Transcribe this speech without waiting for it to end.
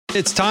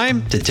It's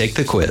time to take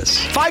the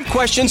quiz. 5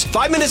 questions,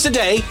 5 minutes a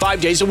day,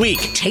 5 days a week.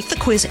 Take the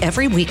quiz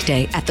every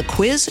weekday at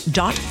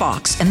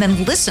thequiz.fox and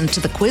then listen to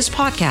the quiz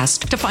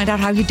podcast to find out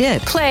how you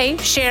did. Play,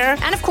 share,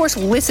 and of course,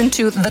 listen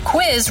to the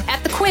quiz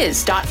at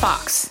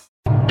thequiz.fox.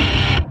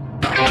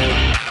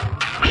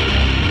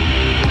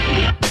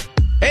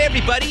 Hey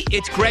everybody,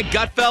 it's Greg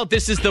Gutfeld.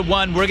 This is the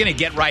one. We're going to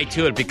get right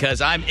to it because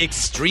I'm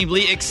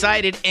extremely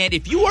excited. And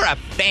if you are a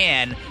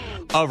fan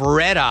of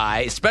Red Eye,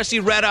 especially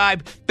Red Eye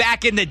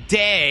back in the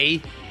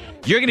day,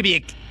 you're going to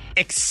be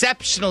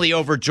exceptionally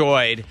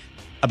overjoyed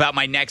about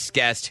my next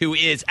guest, who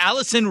is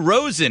Alison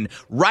Rosen,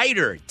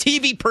 writer,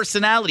 TV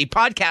personality,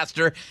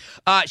 podcaster.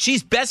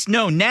 She's best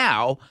known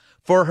now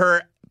for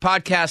her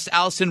podcast,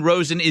 Alison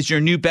Rosen is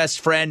Your New Best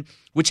Friend,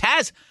 which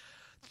has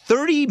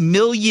 30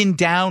 million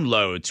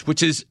downloads,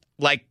 which is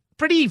like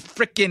pretty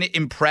freaking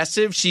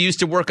impressive. She used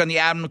to work on the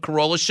Adam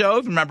Carolla show,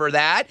 if you remember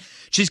that.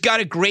 She's got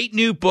a great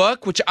new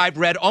book, which I've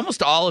read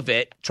almost all of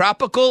it,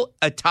 Tropical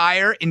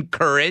Attire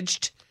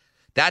Encouraged.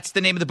 That's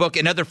the name of the book,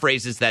 and other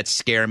phrases that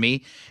scare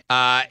me.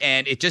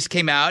 And it just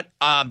came out.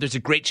 There's a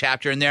great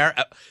chapter in there.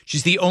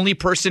 She's the only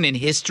person in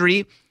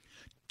history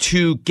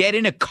to get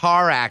in a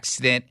car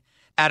accident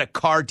at a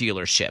car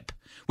dealership,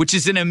 which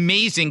is an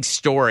amazing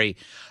story.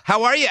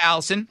 How are you,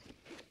 Alison?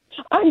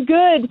 I'm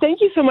good. Thank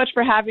you so much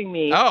for having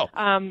me. Oh.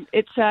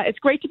 It's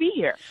great to be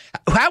here.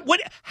 How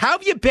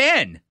have you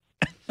been?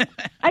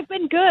 I've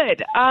been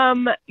good.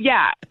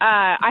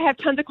 I have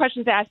tons of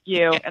questions to ask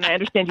you, and I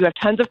understand you have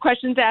tons of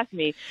questions to ask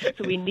me,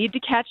 so we need to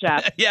catch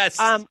up. Yes.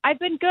 I've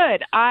been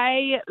good.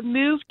 I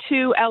moved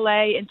to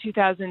L.A. in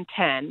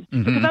 2010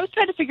 because I was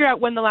trying to figure out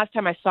when the last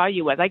time I saw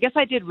you was. I guess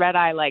I did Red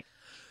Eye like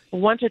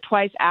once or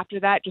twice after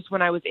that, just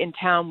when I was in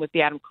town with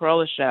the Adam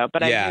Carolla show.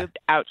 But I moved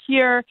out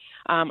here.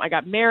 I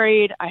got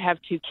married. I have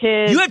 2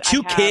 kids. You have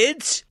 2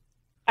 kids?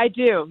 I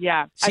do,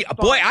 yeah. See,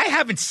 boy, I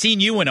haven't seen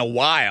you in a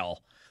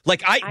while.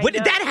 Like, when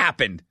did that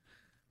happen?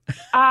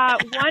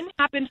 One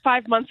happened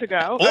 5 months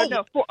ago.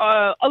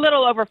 Oh. A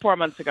little over 4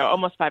 months ago,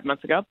 almost 5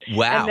 months ago.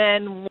 Wow. And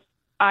then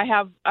I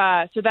have,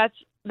 so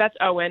that's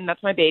Owen,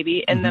 that's my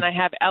baby. And then I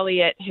have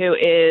Elliot, who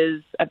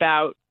is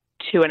about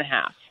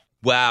 2.5.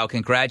 Wow,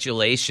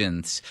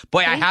 congratulations.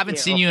 Boy, I haven't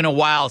you. seen you in a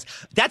while.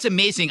 That's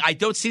amazing. I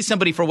don't see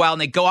somebody for a while,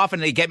 and they go off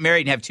and they get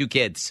married and have 2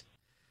 kids.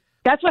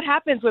 That's what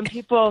happens when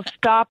people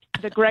stop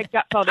the Greg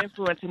Gutfeld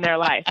influence in their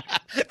life.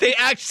 They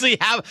actually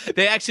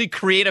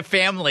create a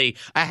family,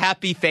 a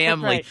happy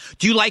family. Right.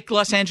 Do you like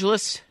Los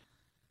Angeles?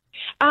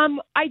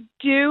 I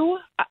do.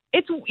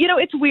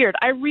 It's weird.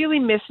 I really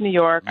miss New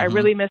York. I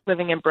really miss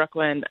living in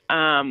Brooklyn.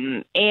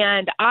 And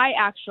I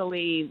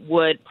actually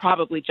would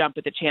probably jump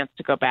at the chance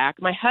to go back.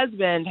 My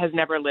husband has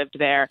never lived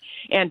there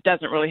and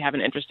doesn't really have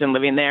an interest in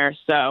living there.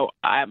 So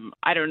I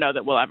don't know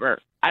that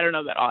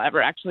I'll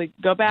ever actually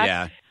go back.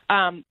 Yeah.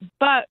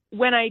 But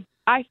when I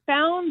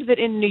found that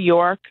in New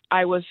York,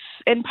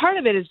 and part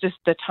of it is just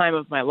the time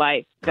of my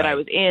life that I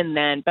was in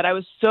then, but I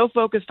was so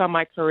focused on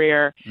my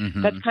career.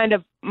 That's kind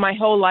of my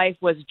whole life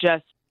was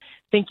just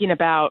thinking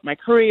about my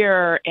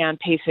career and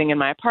pacing in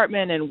my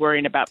apartment and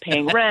worrying about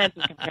paying rent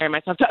and comparing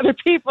myself to other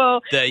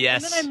people.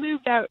 Yes. And then I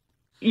moved out.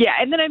 Yeah.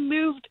 And then I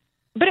moved,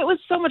 but it was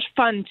so much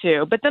fun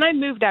too. But then I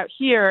moved out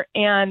here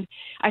and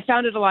I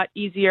found it a lot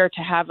easier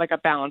to have like a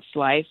balanced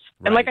life.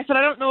 Right. And like I said,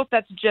 I don't know if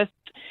that's just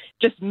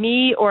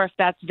me or if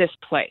that's this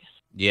place.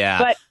 Yeah.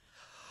 But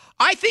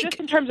I think just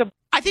in terms of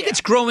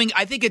it's growing.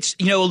 I think it's,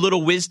 a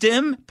little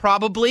wisdom,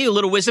 probably a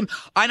little wisdom.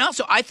 And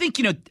also I think,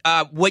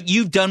 what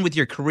you've done with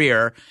your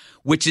career,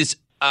 which is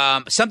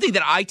something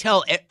that I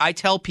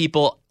tell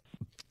people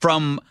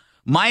from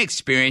my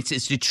experience,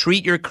 is to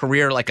treat your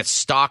career like a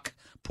stock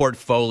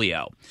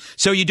portfolio.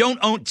 So you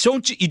don't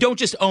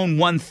just own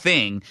one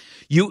thing.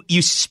 You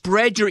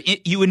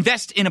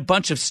invest in a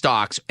bunch of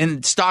stocks,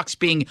 and stocks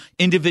being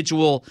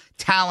individual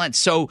talents.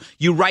 So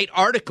you write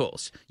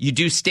articles, you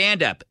do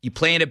stand up, you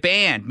play in a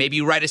band, maybe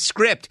you write a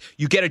script,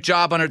 you get a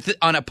job on a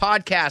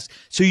podcast.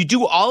 So you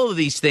do all of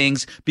these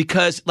things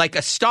because, like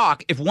a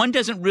stock, if one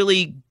doesn't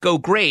really go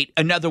great,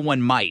 another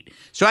one might.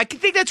 So I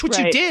think that's what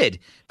you did.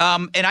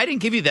 And I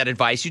didn't give you that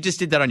advice. You just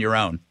did that on your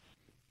own.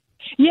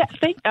 Yeah,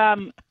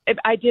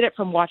 I did it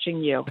from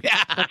watching you.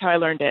 That's how I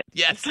learned it.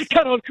 Yes. It's like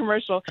an old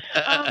commercial.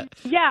 I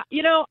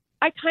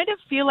kind of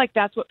feel like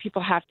that's what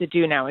people have to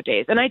do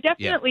nowadays. And I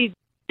definitely,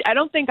 I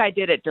don't think I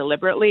did it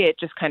deliberately. It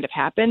just kind of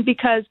happened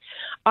because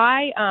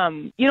I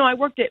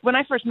when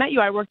I first met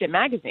you, I worked at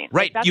magazines.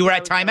 Right. Like, you were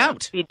at Time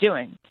Out. Be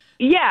doing.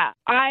 Yeah,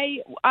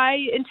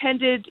 I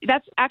intended.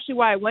 That's actually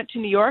why I went to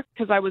New York,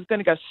 because I was going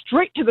to go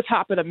straight to the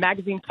top of the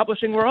magazine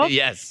publishing world.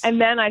 Yes.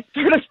 And then I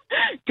sort of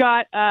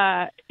got,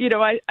 I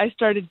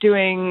started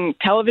doing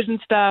television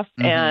stuff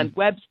and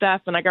web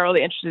stuff, and I got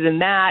really interested in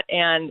that.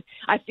 And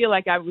I feel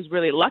like I was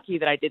really lucky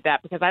that I did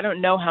that, because I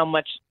don't know how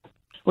much.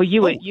 Well,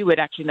 you would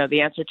actually know the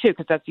answer too,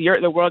 because that's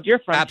the world you're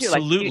from.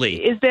 Absolutely.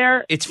 Too. Like, is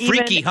there? It's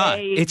freaky, huh?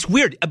 It's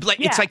weird.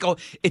 It's like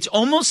it's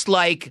almost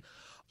like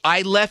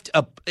I left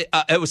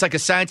it was like a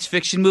science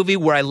fiction movie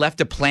where I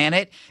left a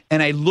planet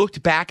and I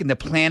looked back and the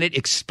planet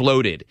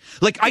exploded.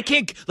 I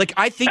think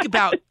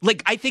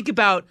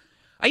about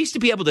I used to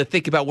be able to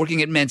think about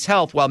working at Men's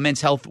Health while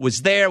Men's Health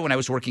was there when I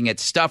was working at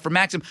Stuff or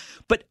Maxim.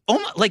 But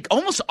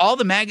almost all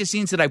the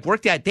magazines that I've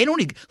worked at, they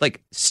don't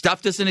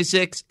Stuff doesn't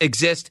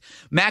exist.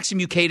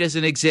 Maxim UK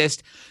doesn't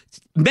exist.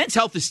 Men's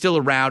Health is still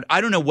around.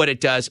 I don't know what it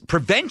does.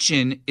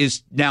 Prevention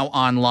is now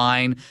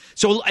online.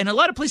 So, and a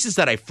lot of places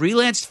that I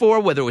freelanced for,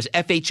 whether it was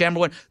FHM or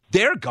what,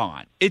 they're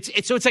gone. It's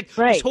like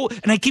right. This whole,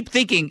 and I keep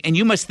thinking, and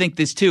you must think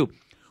this too.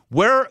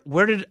 Where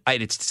did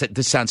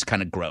this sounds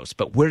kind of gross,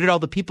 but where did all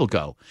the people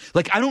go?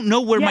 Like, I don't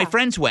know where my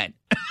friends went.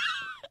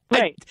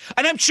 Right.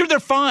 And I'm sure they're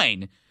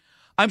fine.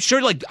 I'm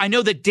sure, I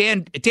know that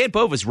Dan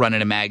Bova's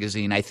running a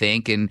magazine, I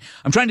think, and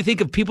I'm trying to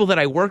think of people that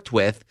I worked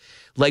with.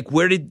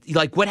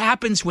 What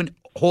happens when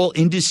whole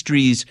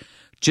industries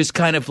just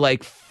kind of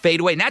fade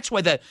away? And that's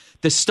why the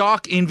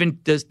stock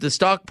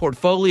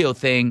portfolio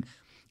thing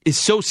is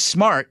so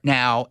smart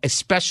now,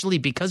 especially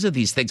because of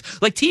these things.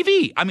 Like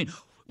TV. I mean,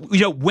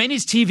 when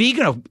is TV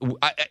going to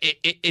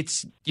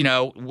it's,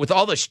 with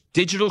all the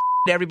digital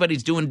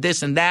everybody's doing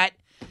this and that,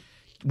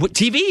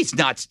 TV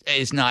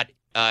is not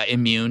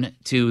immune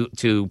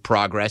to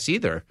progress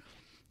either,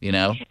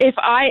 If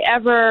I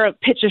ever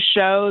pitch a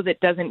show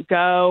that doesn't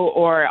go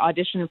or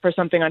audition for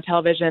something on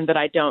television that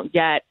I don't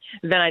get,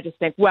 then I just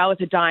think, well, it's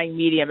a dying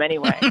medium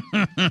anyway.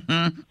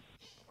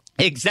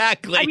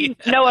 Exactly. I mean,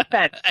 no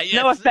offense. Yes.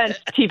 No offense,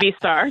 TV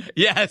star.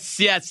 Yes.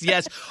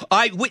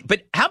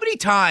 But how many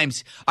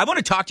times – I want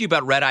to talk to you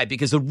about Red Eye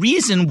because the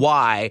reason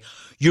why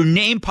your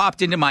name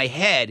popped into my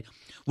head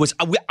was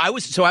I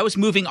was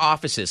moving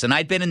offices, and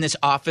I'd been in this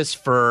office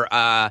for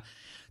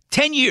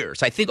 10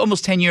 years, I think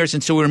almost 10 years,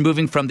 and so we were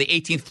moving from the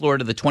 18th floor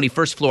to the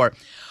 21st floor.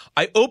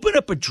 I open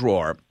up a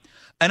drawer,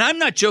 and I'm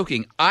not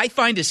joking. I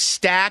find a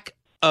stack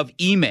of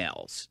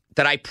emails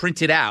that I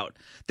printed out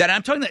that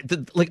I'm talking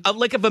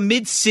like of a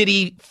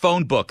mid-city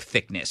phone book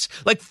thickness,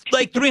 like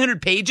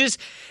 300 pages,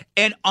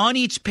 and on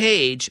each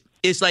page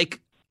is like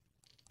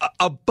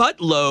a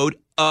buttload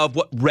of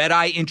what Red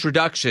Eye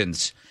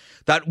introductions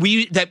that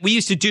we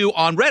used to do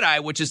on Red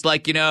Eye, which is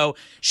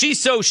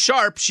she's so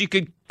sharp she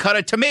could cut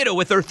a tomato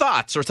with her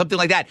thoughts or something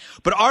like that.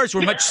 But ours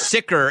were much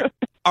sicker.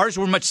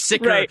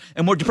 Right.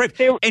 And more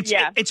depraved.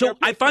 And so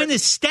I find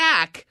this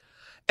stack.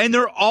 And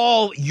they're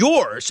all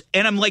yours.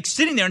 And I'm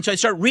sitting there, and so I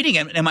start reading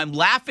them, and I'm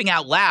laughing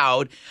out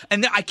loud.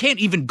 And I can't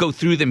even go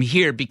through them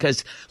here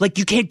because,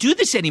 you can't do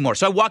this anymore.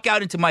 So I walk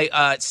out into my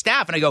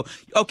staff, and I go,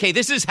 okay,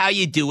 this is how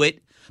you do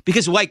it.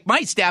 Because,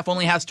 my staff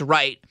only has to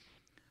write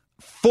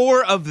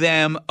 4 of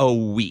them a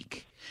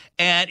week.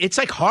 And it's,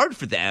 hard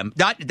for them.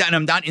 And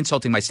I'm not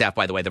insulting my staff,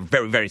 by the way. They're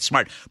very, very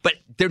smart. But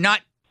they're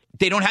not.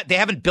 They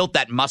haven't built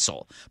that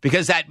muscle.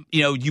 Because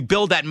you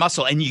build that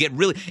muscle, and you get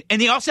really –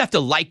 and they also have to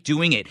like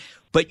doing it.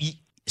 But –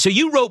 so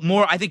you wrote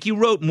more. I think you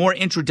wrote more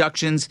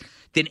introductions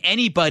than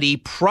anybody,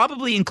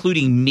 probably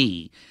including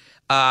me.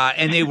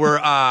 And they were.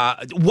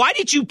 Why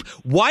did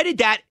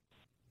that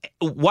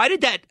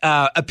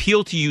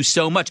appeal to you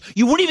so much?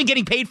 You weren't even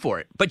getting paid for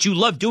it, but you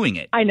loved doing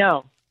it. I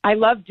know. I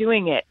love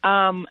doing it.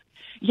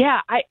 Yeah.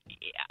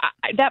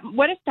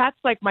 What if that's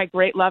my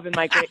great love and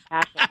my great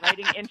passion?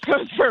 Writing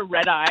intros for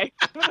Red Eye.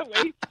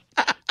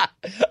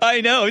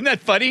 I know. Isn't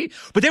that funny?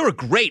 But they were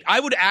great.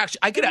 I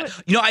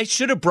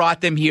should have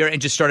brought them here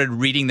and just started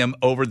reading them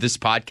over this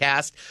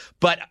podcast,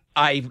 but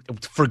I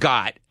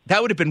forgot.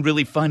 That would have been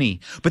really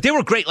funny. But they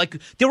were great.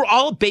 They were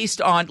all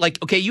based on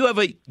okay,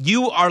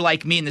 you are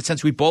like me in the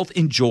sense we both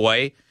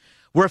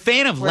we're a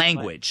fan of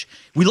language.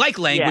 We like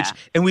language,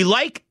 and we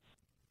like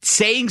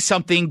saying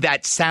something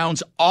that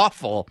sounds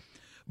awful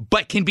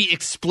but can be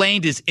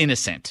explained as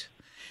innocent.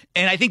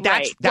 And I think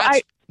that's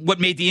what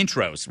made the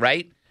intros,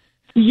 right?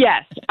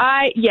 Yes.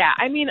 I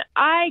mean,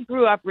 I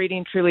grew up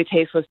reading Truly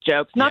Tasteless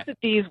jokes. Not that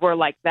these were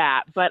like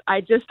that, but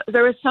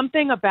there was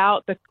something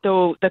about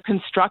the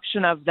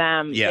construction of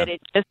them that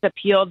it just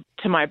appealed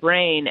to my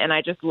brain, and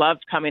I just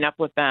loved coming up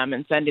with them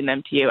and sending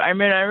them to you. I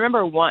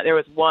remember there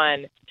was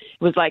one, it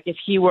was if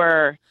he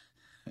were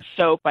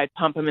soap, I'd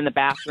pump him in the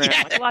bathroom.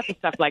 Lots of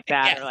stuff like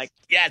that.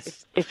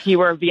 Yes. Or if he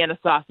were Vienna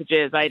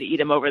sausages, I'd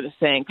eat him over the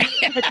sink.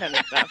 That kind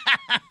of stuff.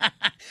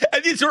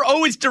 And these are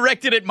always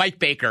directed at Mike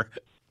Baker.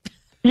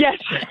 Yes.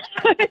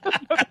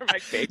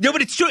 No,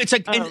 but it's true. It's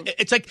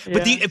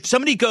but if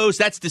somebody goes,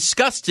 that's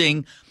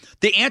disgusting,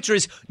 the answer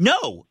is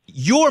no,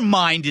 your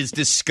mind is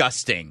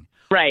disgusting.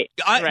 Right.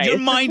 Your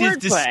mind is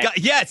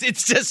disgusting. Yes,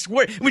 it's just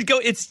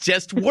it's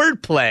just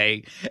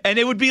wordplay. And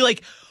it would be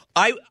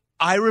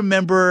I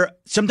remember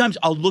sometimes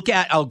I'll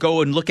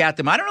go and look at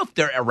them. I don't know if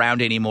they're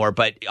around anymore,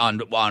 but on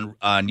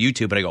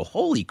YouTube, but I go,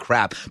 holy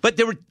crap. But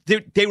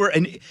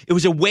it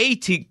was a way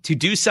to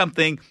do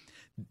something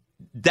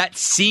that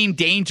seemed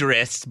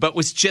dangerous, but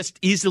was just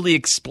easily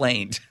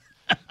explained.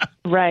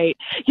 Right.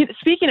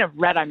 Speaking of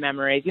Red Eye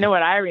memories,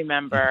 what I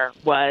remember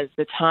was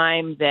the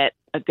time that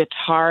a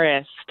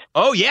guitarist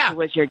who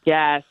was your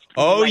guest.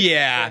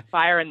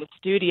 Fire in the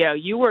studio.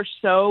 You were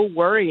so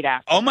worried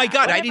after. Oh my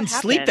God, I didn't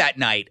sleep that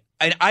night.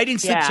 And I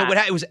didn't sleep. So what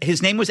happened was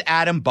his name was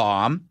Adam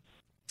Baum,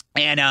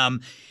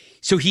 and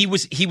So he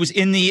was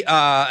in the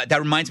that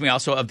reminds me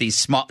also of the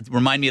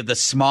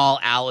small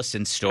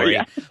Alison story.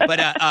 Yeah.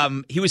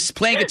 But he was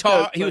playing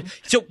guitar.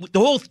 So the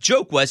whole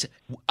joke was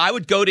I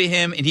would go to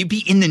him and he'd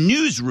be in the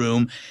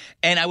newsroom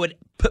and I would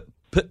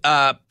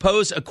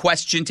pose a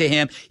question to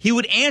him. He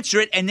would answer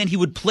it and then he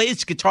would play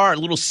his guitar a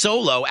little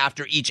solo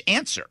after each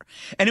answer.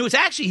 And it was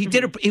actually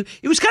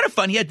it was kind of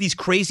fun. He had these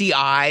crazy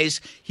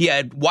eyes. He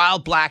had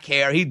wild black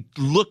hair. He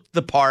looked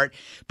the part.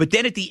 But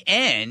then at the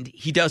end,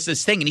 he does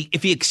this thing. And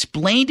if he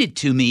explained it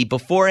to me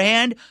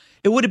beforehand,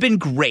 it would have been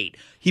great.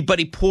 But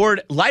he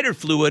poured lighter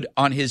fluid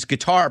on his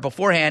guitar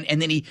beforehand,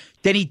 and then he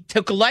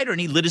took a lighter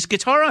and he lit his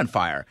guitar on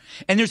fire.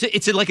 And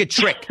it's like a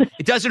trick.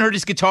 It doesn't hurt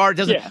his guitar. It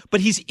doesn't. Yeah.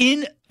 But he's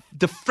in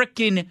the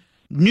frickin'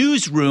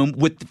 newsroom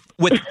with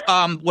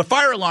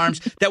fire alarms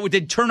that would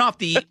then turn off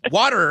the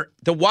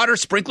water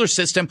sprinkler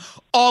system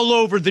all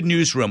over the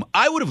newsroom.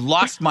 I would have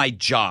lost my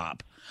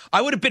job.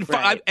 I would have been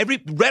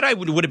every Red Eye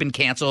would have been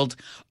canceled.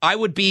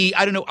 I'd be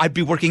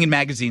working in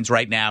magazines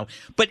right now.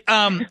 But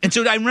and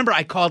so I remember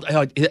I called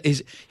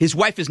his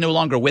wife is no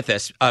longer with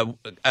us. A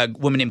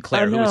woman named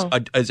Claire who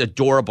is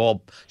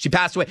adorable. She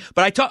passed away.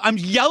 But I'm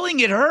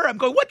yelling at her. I'm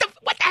going, what the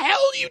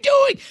hell are you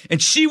doing?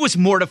 And she was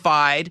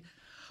mortified.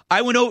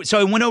 I went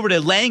over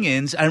to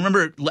Langen's. I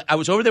remember I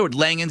was over there with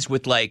Langen's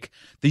with like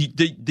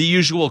the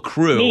usual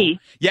crew. Me.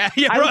 Yeah,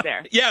 I was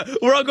there. Yeah,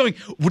 we're all going.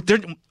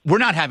 We're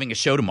not having a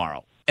show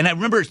tomorrow. And I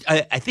remember,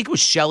 I think it was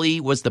Shelley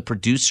was the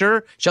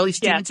producer, Shelley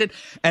Stevenson,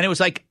 and it was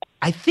like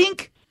I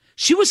think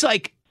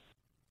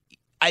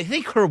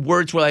her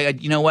words were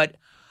like, you know what?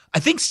 I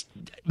think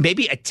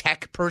maybe a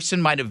tech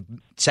person might have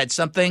said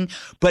something,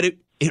 but it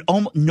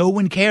almost no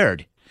one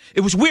cared. It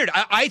was weird.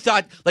 I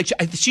thought like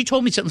she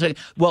told me something like,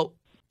 well.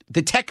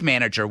 The tech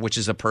manager, which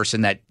is a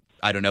person that,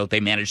 I don't know, they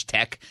manage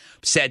tech,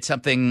 said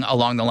something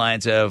along the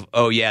lines of,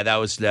 oh, yeah, that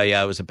was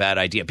a bad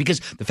idea. Because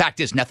the fact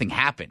is nothing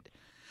happened.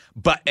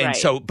 But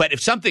if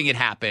something had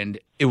happened,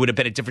 it would have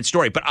been a different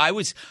story. But I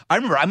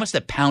remember I must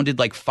have pounded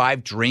like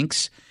 5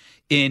 drinks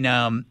in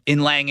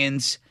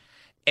Langen's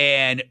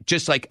and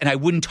I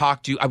wouldn't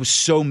talk to, I was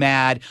so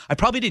mad. I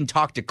probably didn't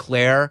talk to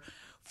Claire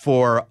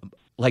for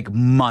like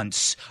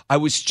months. I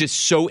was just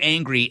so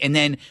angry. And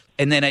then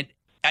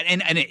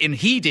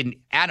he didn't.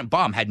 Adam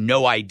Baum had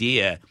no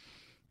idea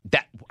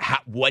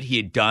what he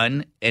had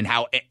done and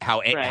how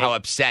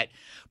upset.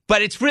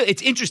 But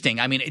it's interesting.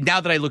 I mean, now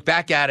that I look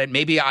back at it,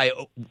 maybe I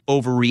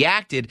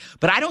overreacted,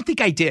 but I don't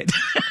think I did.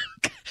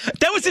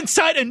 That was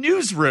inside a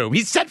newsroom.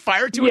 He set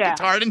fire to a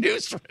guitar in a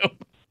newsroom.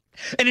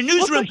 And a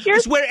newsroom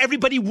is where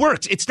everybody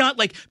works. It's not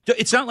like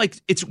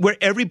it's where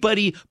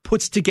everybody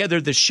puts together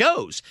the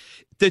shows.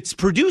 It's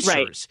producers.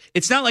 Right.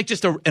 It's not like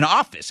just an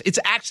office. It's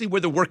actually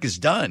where the work is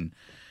done.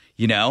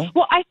 You know?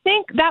 Well, I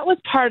think that was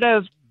part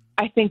of,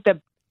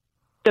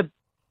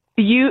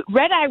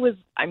 Red Eye was,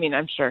 I mean,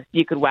 I'm sure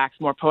you could wax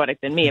more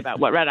poetic than me about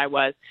what Red Eye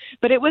was,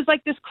 but it was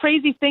like this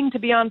crazy thing to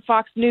be on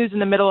Fox News in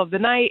the middle of the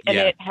night, and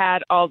it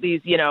had all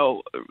these,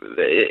 musicians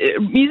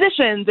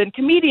and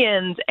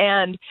comedians,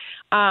 and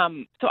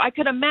so I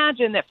could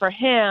imagine that for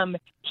him,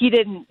 he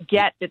didn't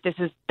get that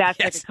that's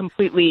like a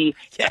completely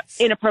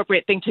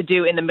inappropriate thing to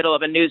do in the middle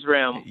of a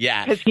newsroom.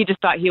 Yeah, because he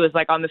just thought he was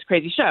like on this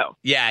crazy show.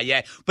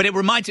 Yeah. But it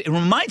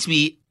reminds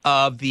me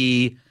of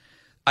it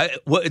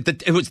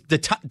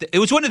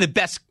was one of the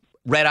best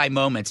Red Eye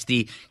moments,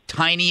 the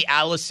tiny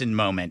Alison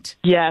moment.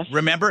 Yes,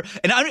 remember?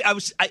 And I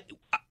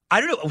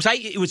don't know.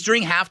 It was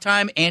during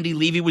halftime. Andy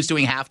Levy was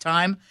doing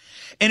halftime,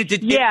 and it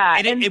did. Yeah,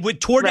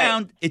 it tore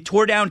down. It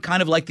tore down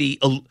kind of like the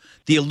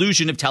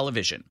illusion of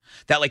television.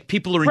 That like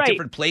people are in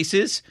different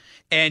places,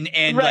 and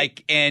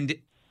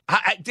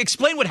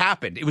explain what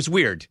happened. It was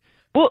weird.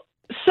 Well,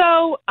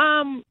 so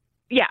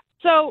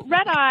so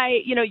Red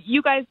Eye,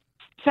 you guys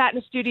sat in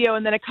a studio,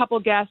 and then a couple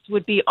guests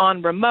would be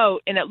on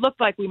remote, and it looked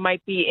like we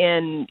might be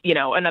in,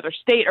 another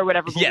state or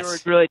whatever, but we were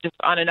really just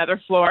on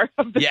another floor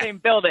of the same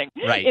building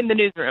in the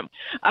newsroom.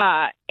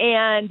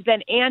 And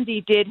then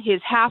Andy did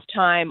his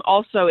halftime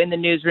also in the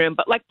newsroom,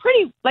 but like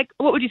pretty, like,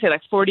 what would you say,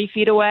 like 40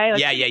 feet away?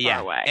 Like far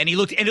away. And he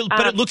looked,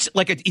 but it looks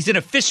like he's in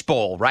a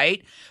fishbowl,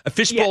 right? A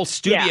fishbowl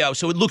studio,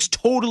 so it looks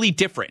totally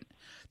different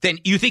than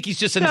you think he's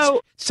just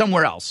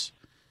somewhere else.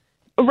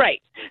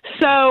 Right.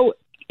 So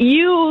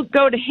you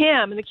go to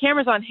him, and the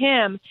camera's on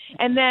him,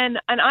 and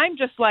I'm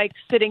just like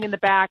sitting in the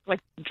back, like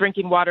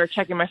drinking water,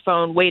 checking my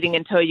phone, waiting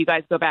until you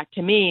guys go back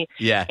to me.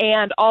 Yeah.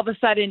 And all of a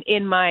sudden,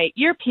 in my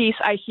earpiece,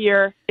 I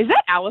hear, "Is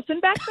that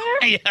Alison back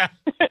there?" Yeah.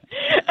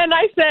 And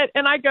I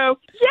go,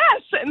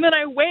 "Yes," and then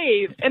I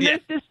wave, and there's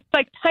this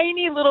like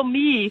tiny little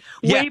me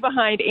way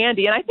behind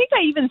Andy, and I think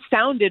I even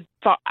sounded.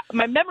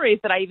 My memory is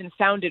that I even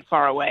sounded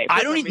far away.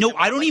 I don't even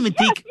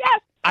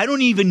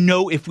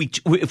know if we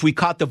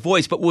caught the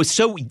voice, but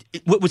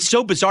what was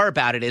so bizarre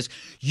about it is,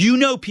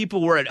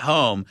 people were at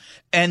home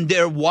and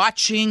they're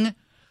watching.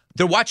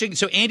 So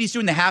Andy's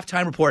doing the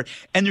halftime report,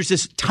 and there's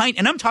this tiny,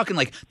 and I'm talking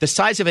like the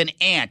size of an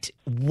ant,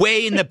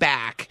 way in the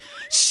back,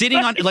 sitting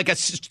on like a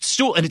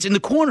stool, and it's in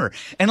the corner.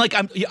 And like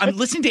I'm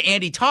listening to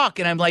Andy talk,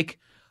 and I'm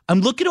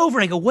looking over,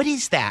 and I go, "What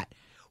is that?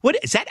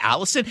 what is that,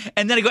 Alison?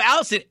 And then I go,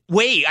 Alison,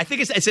 wave. I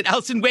think I said,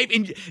 Alison, wave.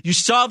 And you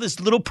saw this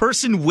little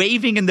person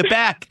waving in the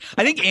back.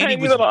 I think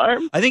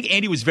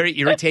Andy was very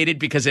irritated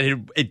because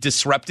it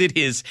disrupted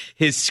his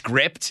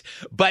script,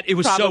 but it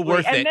was so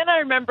worth it. And then I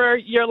remember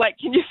you're like,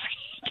 can you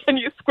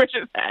squish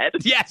his head?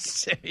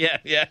 Yes. Yeah.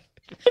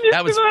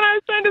 That was when I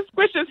was trying to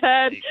squish his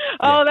head.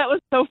 Oh, that was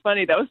so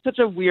funny. That was such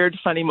a weird,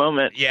 funny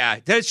moment. Yeah.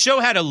 The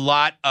show had a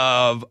lot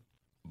of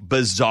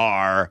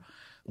bizarre,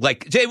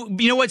 like,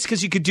 you know what? It's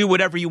because you could do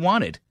whatever you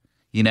wanted,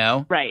 you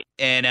know? Right.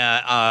 And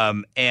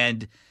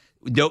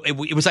no,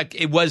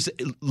 it was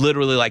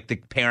literally like the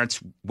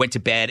parents went to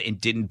bed and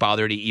didn't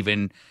bother to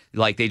even,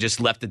 like, they just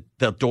left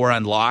the door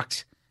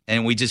unlocked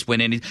and we just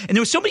went in. And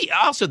there was somebody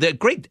also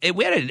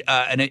we had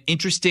an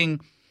interesting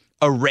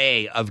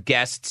array of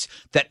guests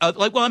that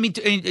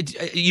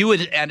you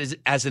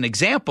as an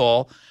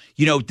example,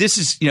 this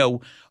is,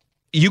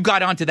 you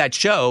got onto that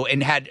show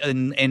and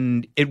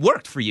and it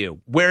worked for you.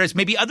 Whereas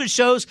maybe other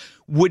shows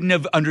wouldn't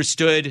have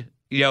understood,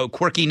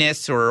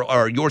 quirkiness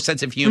or your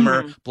sense of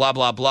humor, blah,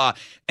 blah, blah.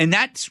 And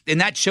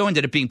that show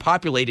ended up being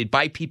populated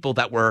by people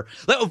that were,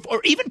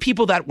 or even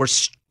people that were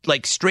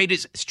like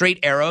straight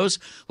arrows,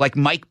 like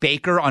Mike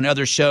Baker on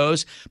other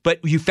shows. But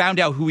you found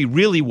out who he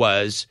really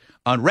was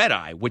on Red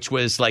Eye, which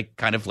was like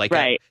kind of like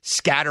a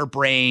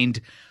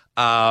scatterbrained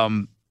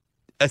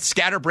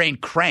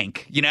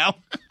crank,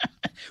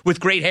 with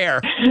great hair.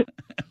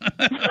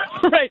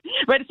 Right.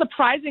 A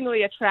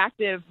surprisingly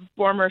attractive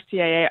former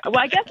CIA. Well,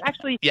 I guess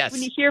actually, yes.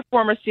 When you hear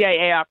former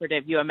CIA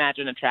operative, you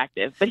imagine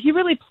attractive, but he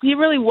really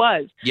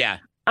was. Yeah.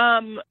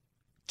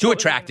 Too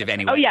attractive,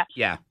 anyway. Oh yeah.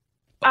 Yeah.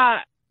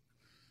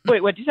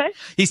 Wait, what did you say?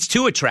 He's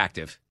too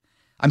attractive.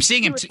 I'm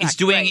seeing him. He's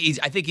doing. Right.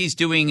 I think he's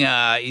doing the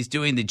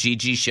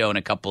GG show in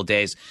a couple of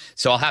days.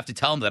 So I'll have to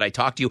tell him that I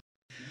talked to you.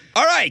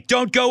 All right,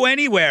 don't go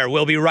anywhere.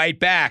 We'll be right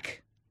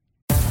back.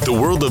 The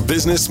world of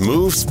business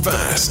moves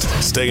fast.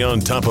 Stay on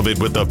top of it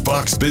with the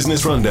Fox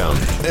Business Rundown.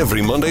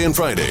 Every Monday and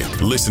Friday,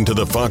 listen to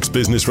the Fox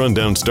Business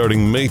Rundown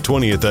starting May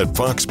 20th at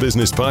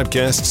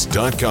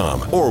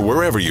foxbusinesspodcasts.com or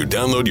wherever you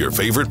download your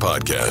favorite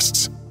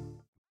podcasts.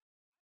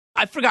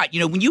 I forgot,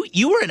 when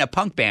you were in a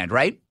punk band,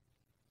 right?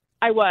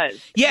 I was.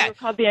 Yeah. It was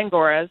called the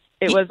Angoras.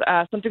 It was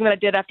something that I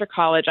did after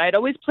college. I had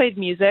always played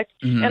music,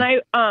 and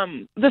I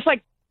just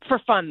like for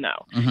fun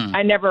though.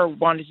 I never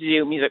wanted to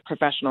do music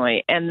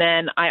professionally. And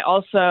then I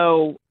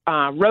also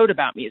wrote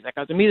about music.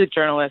 I was a music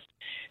journalist.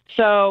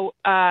 So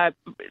a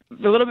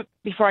little bit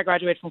before I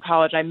graduated from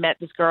college, I met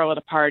this girl at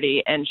a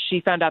party, and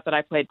she found out that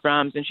I played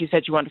drums, and she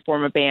said she wanted to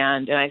form a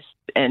band, and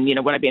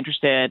would I be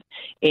interested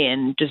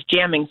in just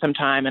jamming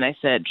sometime? And I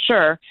said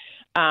sure.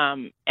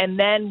 And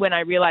then when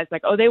I realized,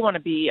 like, oh, they want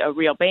to be a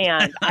real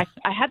band, I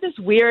had this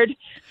weird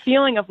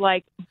feeling of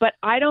like, but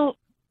I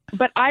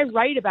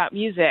write about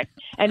music,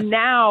 and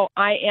now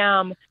I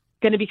am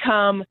going to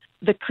become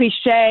the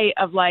cliche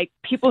of like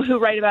people who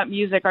write about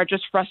music are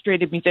just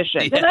frustrated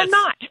musicians. Yes. And I'm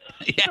not.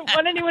 I don't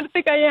want anyone to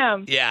think I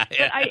am. Yeah.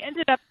 But I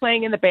ended up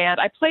playing in the band.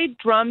 I played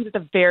drums at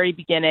the very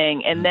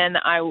beginning, and then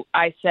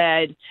I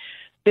said,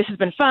 this has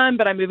been fun,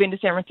 but I'm moving to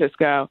San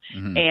Francisco.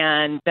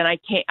 And then I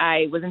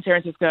was in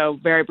San Francisco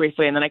very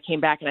briefly, and then I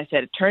came back and I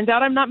said, it turns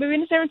out I'm not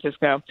moving to San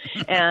Francisco.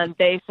 And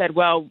they said,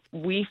 well,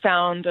 we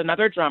found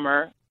another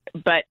drummer.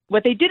 But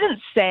what they didn't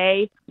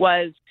say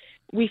was,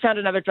 we found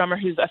another drummer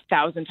who's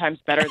 1,000 times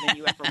better than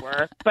you ever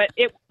were. But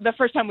the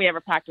first time we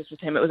ever practiced with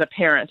him, it was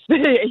apparent.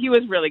 He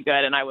was really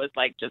good, and I was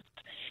like just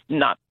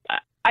not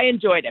I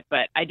enjoyed it,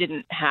 but I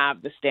didn't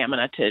have the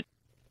stamina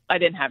I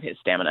didn't have his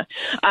stamina.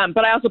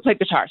 But I also played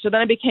guitar. So then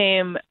I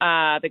became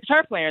the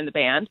guitar player in the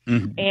band.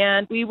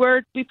 And we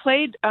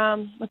played,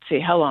 let's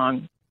see, how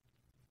long?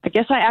 I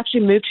guess I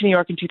actually moved to New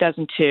York in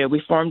 2002.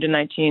 We formed in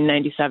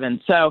 1997.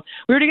 So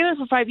we were together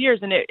for 5 years,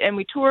 and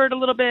we toured a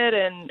little bit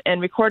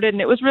and recorded, and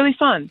it was really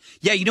fun.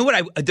 Yeah, you know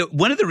what?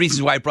 One of the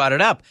reasons why I brought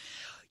it up,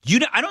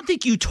 I don't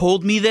think you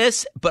told me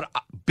this, but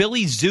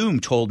Billy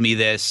Zoom told me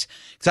this.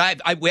 Because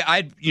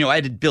I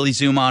had Billy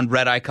Zoom on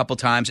Red Eye a couple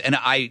times, and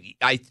I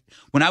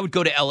when I would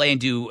go to LA and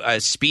do a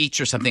speech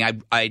or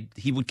something,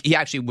 he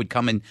actually would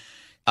come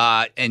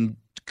and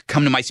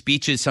come to my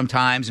speeches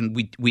sometimes,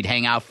 and we'd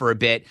hang out for a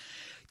bit.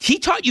 He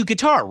taught you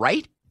guitar,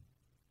 right?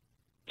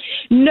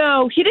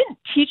 No, he didn't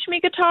teach me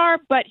guitar,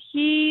 but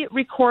he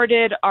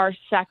recorded our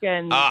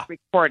second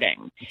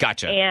recording.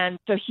 Gotcha. And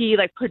so he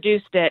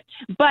produced it.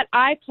 But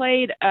I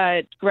played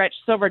Gretsch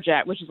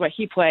Silverjet, which is what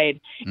he played.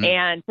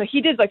 And so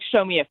he did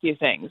show me a few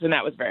things, and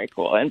that was very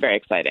cool and very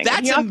exciting.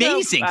 That's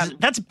amazing.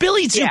 That's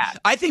Billy Zoom. Yeah.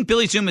 I think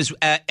Billy Zoom is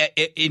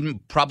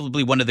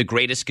probably one of the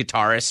greatest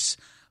guitarists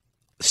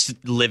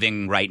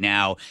living right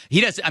now.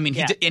 He does. I mean,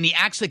 and he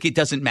acts like it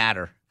doesn't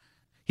matter.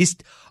 That's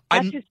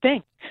his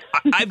thing.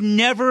 I've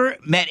never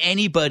met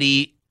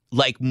anybody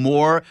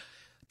more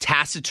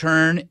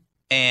taciturn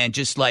and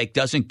just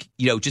doesn't,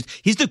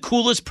 he's the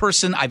coolest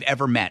person I've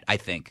ever met, I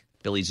think,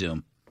 Billy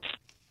Zoom.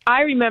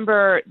 I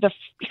remember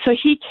so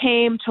he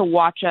came to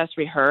watch us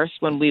rehearse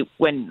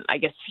when I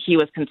guess he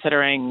was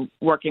considering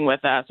working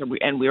with us, it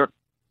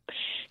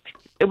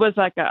was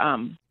like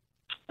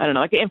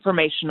like an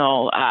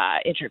informational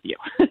interview.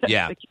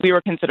 Yeah. Like we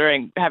were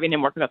considering having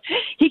him work with us.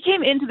 He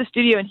came into the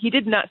studio and he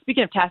did not,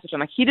 speaking of taciturn,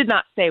 like he did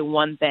not say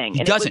one thing.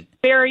 He doesn't.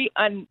 It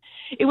was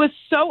it was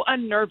so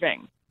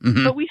unnerving,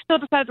 but we still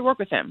decided to work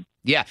with him.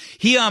 Yeah.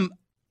 He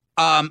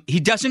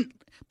doesn't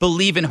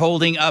believe in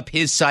holding up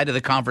his side of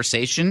the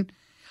conversation.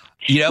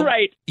 You know?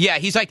 Right. Yeah.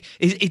 He's like,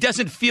 he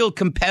doesn't feel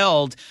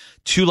compelled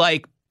to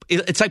like,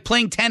 it's like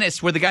playing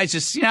tennis where the guy's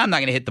just, I'm not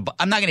going to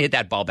hit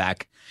that ball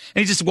back.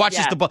 And he just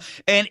watches the ball.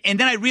 And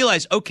then I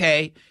realized,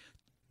 okay,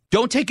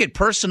 don't take it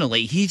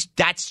personally.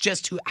 That's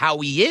just how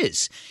he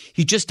is.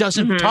 He just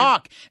doesn't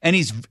talk. And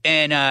he's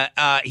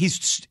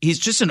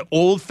just an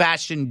old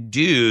fashioned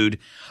dude.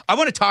 I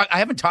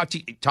haven't talked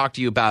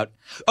to you about,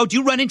 do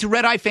you run into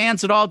Red Eye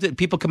fans at all? Did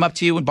people come up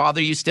to you and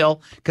bother you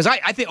still? Because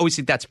I always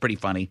think that's pretty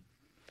funny.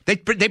 They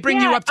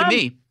bring you up to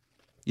me,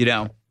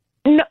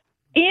 No,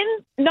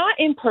 not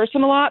in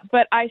person a lot,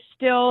 but I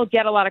still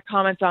get a lot of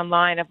comments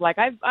online of like,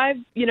 I've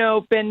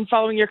been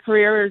following your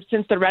career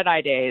since the Red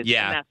Eye days.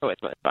 Yeah. And that's always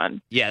really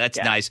fun. Yeah, that's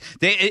nice.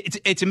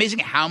 It's amazing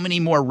how many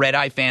more Red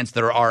Eye fans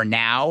there are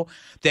now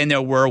than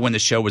there were when the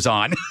show was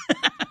on.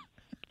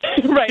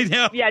 Right. You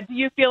know? Yeah. Do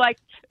you feel like,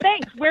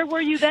 thanks, where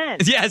were you then?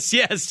 Yes.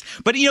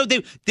 But,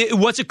 it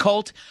was a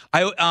cult.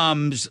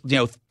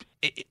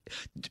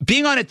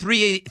 Being on at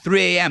 3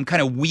 a.m.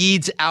 kind of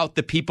weeds out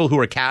the people who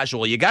are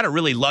casual. You got to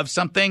really love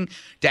something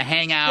to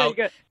hang out,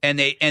 and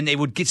they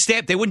would stay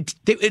up. They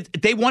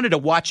wanted to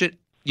watch it,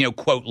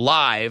 quote,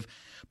 live.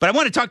 But I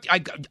want to talk.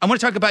 I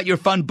want to talk about your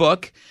fun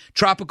book,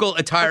 Tropical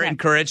Attire and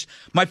Courage.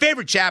 My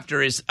favorite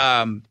chapter is.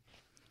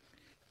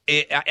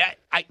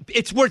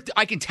 It's worth.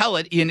 I can tell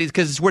it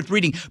because it's worth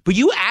reading. But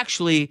you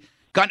actually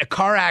got in a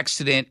car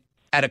accident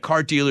at a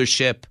car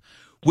dealership.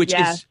 Which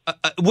is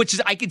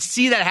I could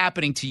see that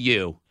happening to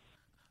you.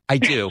 I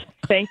do.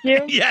 Thank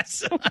you.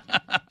 Yes.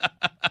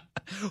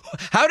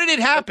 How did it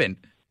happen?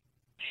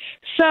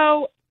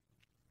 So,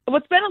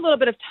 it's been a little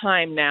bit of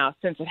time now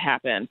since it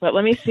happened, but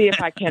let me see if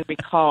I can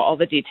recall all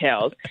the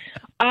details.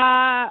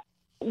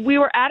 We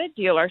were at a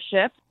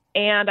dealership,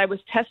 and I was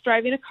test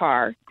driving a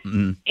car,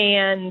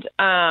 and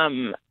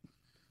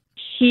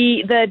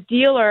the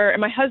dealer, and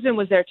my husband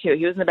was there too.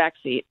 He was in the back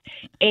seat.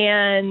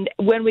 And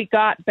when we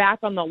got back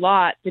on the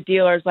lot, the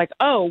dealer's like,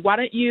 oh, why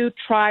don't you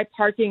try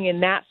parking in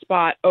that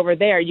spot over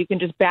there? You can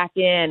just back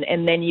in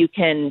and then you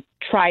can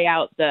try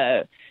out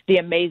the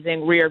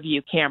amazing rear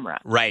view camera.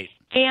 Right.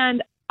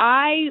 And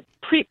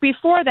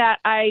before that,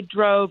 I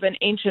drove an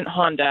ancient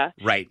Honda.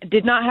 Right.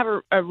 Did not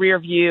have a rear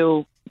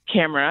view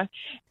camera.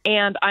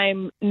 And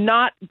I'm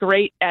not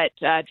great at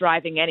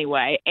driving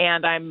anyway,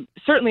 and I'm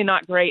certainly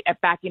not great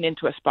at backing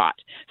into a spot.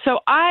 So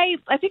I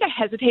think I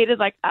hesitated,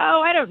 like,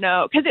 I don't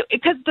know,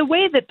 because the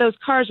way that those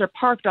cars are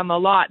parked on the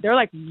lot, they're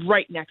like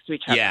right next to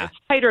each other. Yeah. It's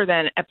tighter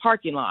than a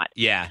parking lot.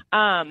 Yeah.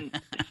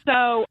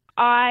 So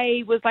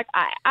I was like,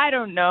 I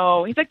don't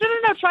know. He's like,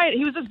 no, try it.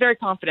 He was just very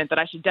confident that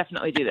I should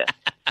definitely do this.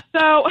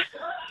 So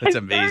that's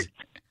amazing.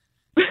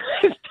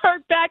 I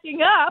start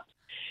backing up,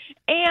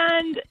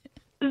 and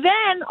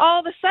then all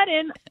of a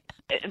sudden,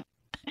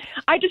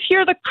 I just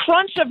hear the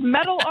crunch of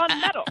metal on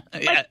metal.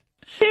 Yeah. Like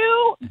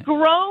two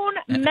grown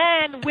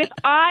men with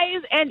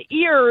eyes and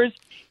ears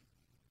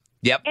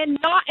and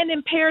not an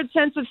impaired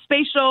sense of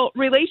spatial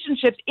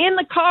relationships in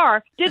the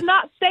car did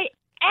not say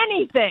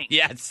anything.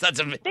 Yes, that's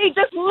amazing. They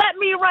just let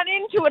me run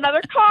into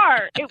another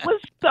car. It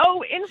was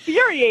so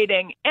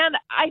infuriating. And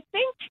I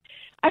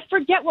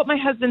forget what my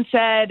husband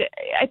said.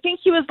 I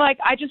think he was like,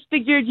 I just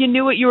figured you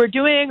knew what you were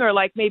doing, or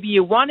like maybe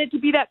you wanted to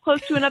be that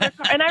close to another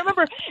car. And I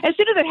remember as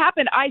soon as it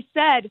happened, I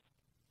said,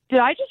 did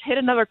I just hit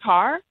another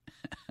car?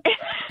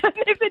 And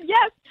they said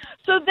yes.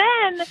 So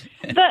then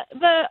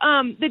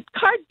the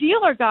car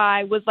dealer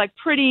guy was like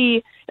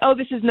pretty,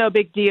 this is no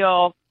big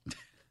deal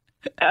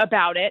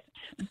about it.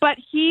 But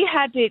he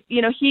had to,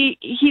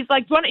 he's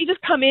like, why don't you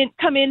just come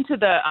into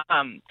the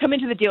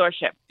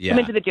dealership, come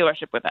into the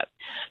dealership with us.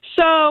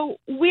 So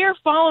we're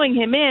following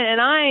him in, and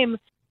I'm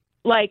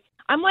like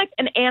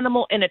an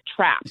animal in a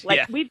trap.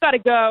 Like we've got to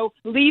go,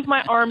 leave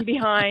my arm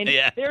behind.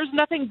 There's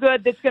nothing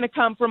good that's going to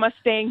come from us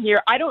staying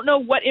here. I don't know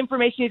what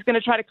information he's going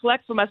to try to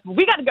collect from us, but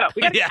we got to go.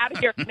 We got to get out of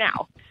here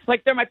now.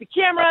 Like there might be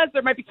cameras,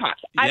 there might be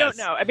cops. I don't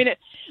know. I mean,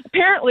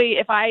 apparently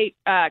if I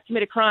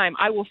commit a crime,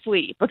 I will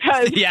flee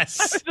because I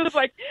was just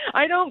like,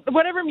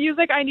 whatever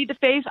music I need to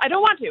face, I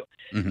don't want to.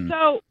 Mm-hmm.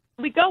 So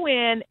we go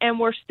in and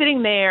we're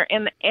sitting there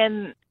and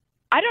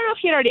I don't know if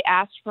he had already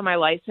asked for my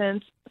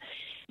license,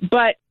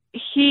 but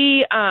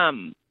he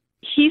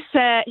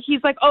said,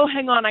 he's like, oh,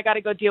 hang on, I got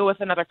to go deal with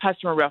another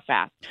customer real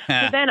fast.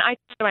 So then I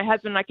told my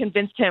husband and I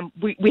convinced him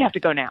we have to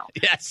go now.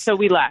 Yes. So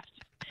we left.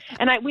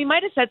 And we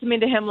might have said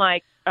something to him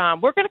like,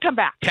 we're going to come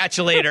back. Catch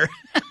you later.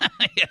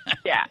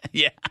 Yeah.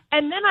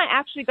 And then I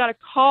actually got a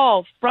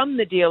call from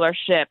the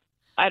dealership,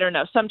 I don't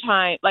know,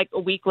 sometime like a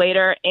week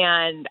later,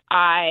 and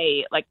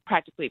I like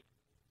practically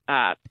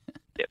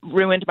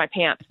ruined my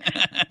pants.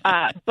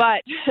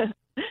 But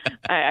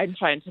I'm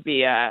trying to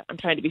be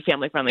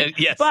family friendly.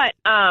 Yes. But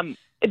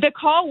the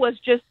call was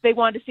just they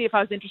wanted to see if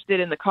I was interested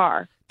in the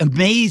car.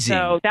 Amazing.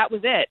 So that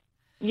was it.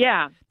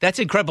 Yeah. That's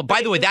incredible.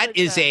 By the way, that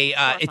is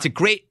it's a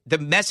great, the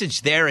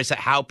message there is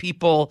how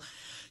people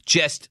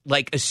just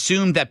like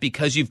assume that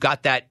because you've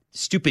got that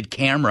stupid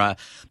camera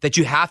that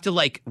you have to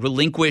like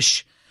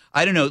relinquish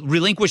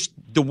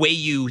the way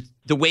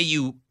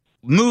you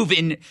move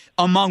in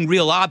among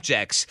real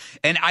objects.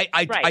 And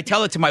I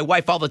tell it to my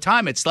wife all the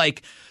time. It's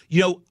like,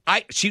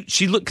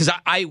 she looked, because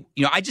I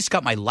just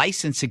got my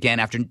license again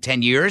after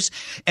 10 years,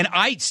 and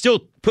I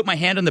still put my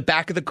hand on the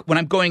back of when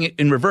I'm going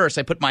in reverse,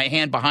 I put my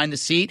hand behind the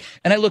seat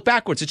and I look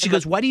backwards. And she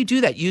goes, "Why do you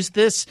do that? Use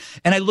this."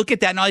 And I look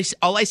at that and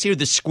all I see are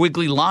the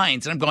squiggly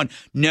lines, and I'm going,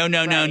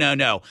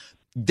 no.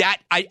 That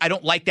I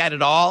don't like that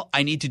at all.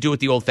 I need to do it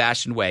the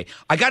old-fashioned way.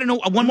 I got to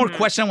know one more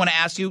question I want to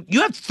ask you.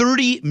 You have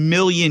 30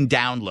 million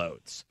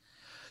downloads.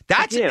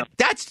 That's I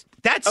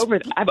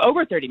have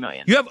over 30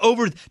 million. You have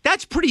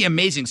that's pretty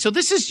amazing. So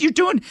this is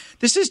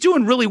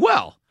doing really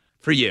well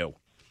for you.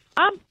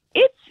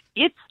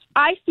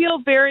 I feel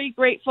very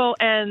grateful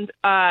and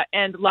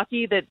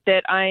lucky that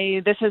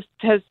this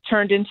has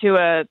turned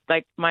into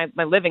my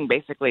living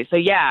basically. So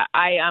yeah,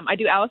 I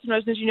do Alison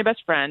Rosen is Your New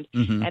Best Friend,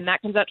 and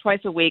that comes out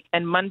twice a week.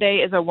 And Monday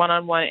is a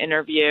one-on-one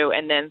interview,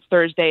 and then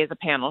Thursday is a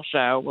panel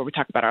show where we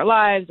talk about our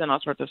lives and all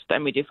sorts of stuff.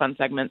 And we do fun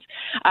segments.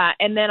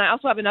 And then I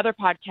also have another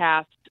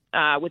podcast,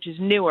 which is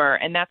newer,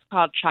 and that's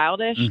called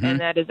Childish,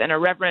 and that is an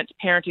irreverent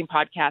parenting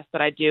podcast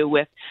that I do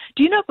with.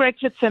 Do you know Greg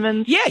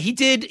Fitzsimmons? Yeah, he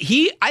did.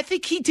 I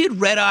think he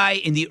did Red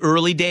Eye in the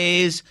early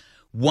days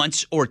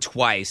once or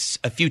twice.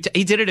 He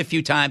did it a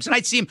few times, and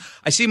I see him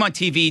on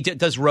TV.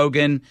 Does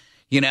Rogen?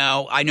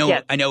 I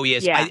know he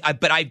is. Yeah.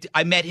 But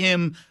I met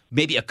him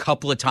maybe a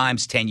couple of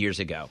times 10 years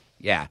ago.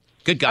 Yeah,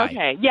 good guy.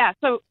 Okay, yeah.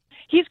 So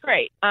he's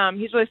great.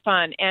 He's really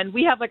fun, and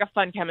we have like a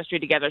fun chemistry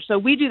together. So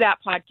we do that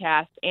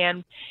podcast,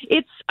 and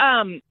it's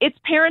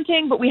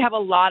parenting, but we have a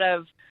lot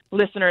of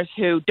listeners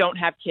who don't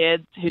have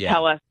kids who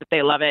tell us that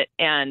they love it,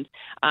 and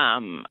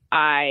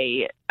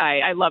I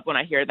love when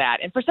I hear that.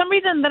 And for some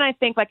reason, then I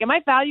think, like, am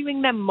I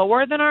valuing them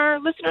more than our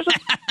listeners with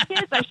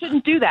kids? I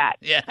shouldn't do that.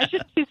 Yeah. I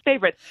should choose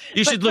favorites.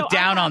 You should look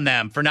down on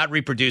them for not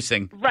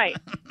reproducing. Right.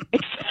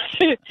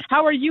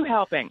 How are you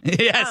helping?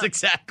 Yes,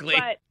 exactly.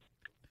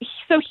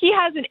 So he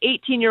has an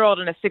 18-year-old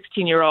and a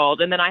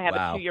 16-year-old, and then I have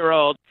a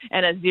 2-year-old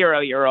and a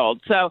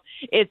 0-year-old. So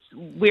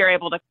we're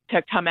able to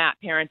come at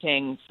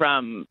parenting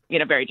from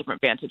very different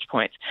vantage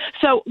points.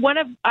 So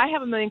I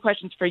have a million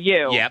questions for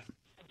you. Yep.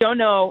 Don't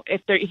know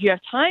if you have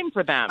time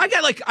for them.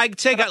 I'd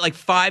say I got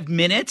 5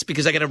 minutes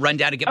because I got to run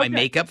down to get my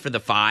makeup for the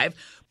 5.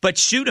 But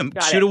shoot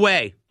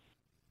away.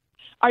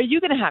 Are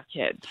you going to have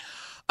kids?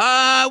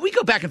 We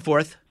go back and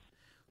forth.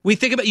 We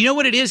think about. You know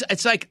what it is?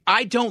 It's like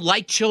I don't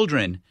like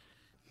children.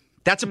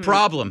 That's a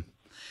problem.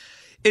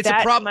 It's a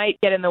problem. Might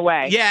get in the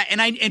way. Yeah,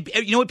 and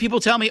you know what people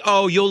tell me?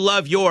 Oh, you'll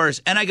love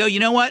yours, and I go, you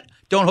know what?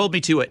 Don't hold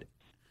me to it.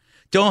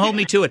 Don't hold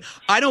me to it.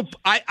 I don't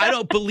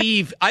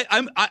believe.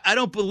 I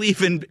don't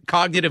believe in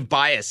cognitive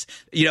bias.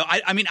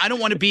 I don't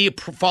want to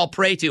fall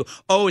prey to.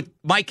 Oh,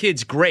 my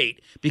kid's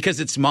great because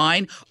it's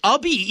mine. I'll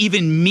be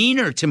even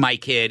meaner to my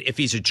kid if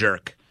he's a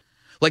jerk.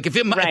 Like if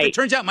it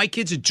turns out my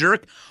kid's a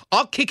jerk,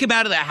 I'll kick him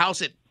out of the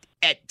house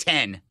at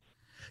 10.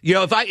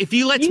 If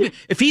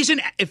he's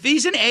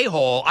an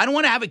a-hole, I don't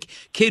want to have a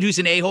kid who's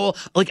an a-hole.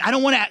 Like I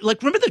don't want to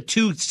remember the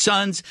 2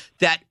 sons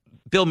that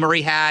Bill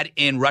Murray had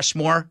in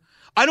Rushmore?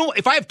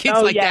 If I have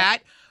kids that,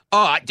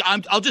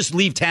 I'll just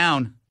leave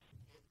town.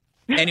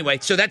 Anyway,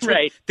 so that's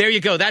right. There you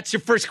go. That's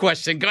your first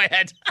question. Go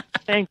ahead.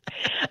 Thanks.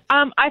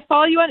 I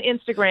follow you on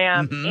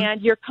Instagram,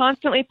 and you're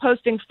constantly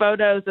posting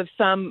photos of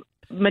some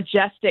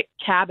majestic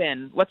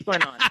cabin. What's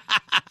going on?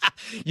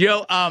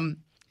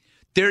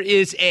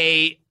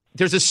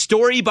 There's a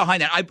story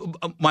behind that.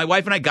 My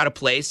wife and I got a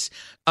place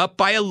up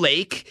by a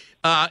lake,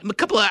 a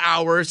couple of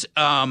hours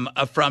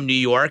from New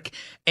York,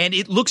 and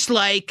it looks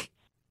like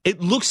a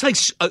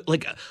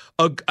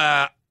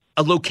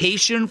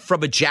location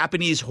from a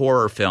Japanese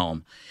horror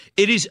film.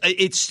 It's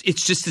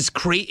just this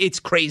it's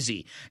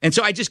crazy. And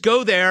so I just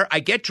go there, I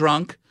get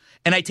drunk,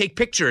 and I take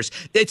pictures.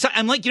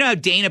 I'm like, how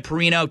Dana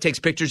Perino takes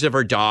pictures of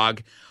her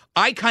dog?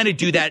 I kind of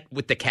do that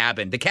with the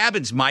cabin. The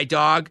cabin's my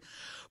dog,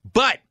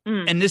 but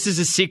and this is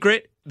a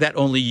secret that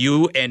only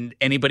you and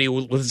anybody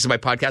who listens to my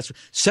podcast,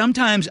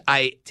 sometimes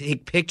I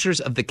take pictures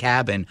of the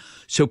cabin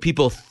so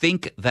people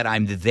think that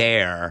I'm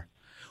there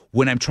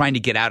when I'm trying to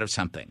get out of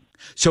something.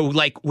 So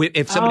like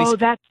if somebody... Oh,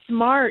 that's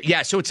smart.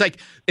 Yeah, so it's like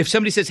if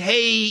somebody says,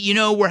 hey,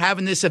 we're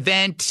having this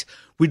event,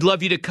 we'd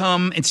love you to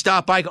come and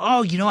stop by. I go,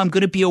 I'm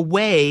going to be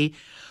away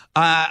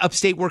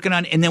upstate working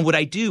on... And then what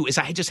I do is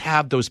I just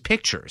have those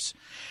pictures.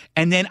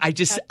 And then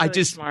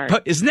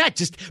smart. Isn't that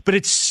just... But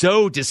it's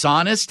so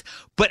dishonest.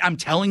 But I'm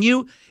telling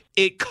you,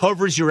 it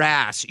covers your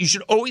ass. You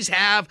should always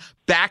have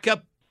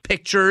backup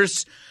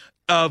pictures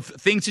of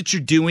things that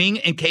you're doing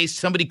in case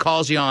somebody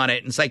calls you on it.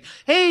 And it's like,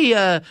 hey,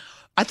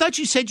 I thought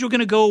you said you were going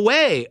to go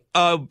away.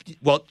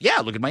 Well, yeah,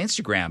 look at my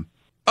Instagram.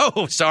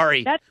 Oh,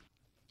 sorry.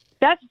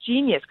 That's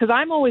genius, because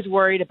I'm always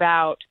worried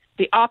about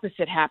the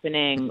opposite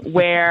happening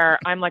where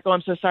I'm like, oh,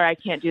 I'm so sorry, I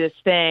can't do this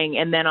thing.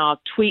 And then I'll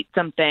tweet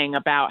something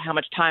about how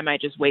much time I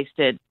just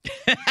wasted.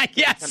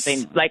 Yes.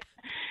 Something like,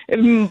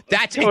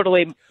 That's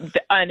totally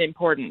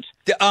unimportant.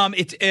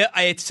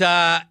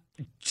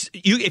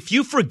 If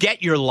you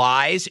forget your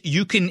lies,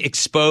 you can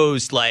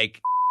expose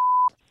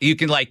you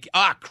can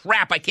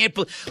crap. I can't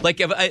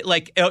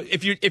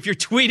if you're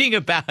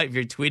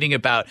tweeting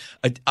about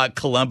a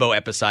Columbo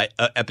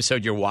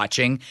episode you're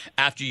watching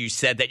after you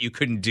said that you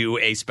couldn't do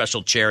a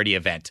special charity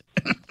event.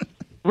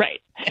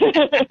 Right.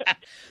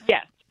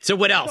 Yes. So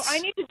what else? So I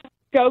need to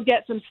go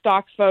get some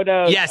stock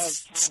photos.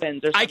 Yes, of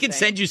cabins or something. I can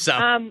send you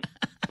some.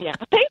 Yeah.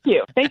 Thank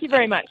you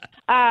very much.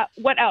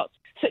 What else?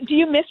 So do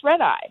you miss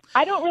Red Eye?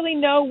 I don't really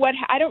know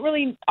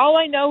all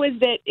I know is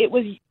that it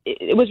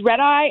was Red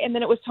Eye, and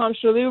then it was Tom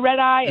Shalhoub Red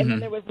Eye, and then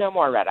there was no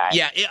more Red Eye.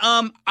 Yeah.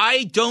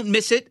 I don't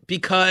miss it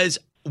because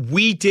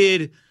we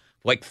did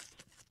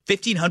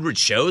 1,500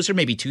 shows or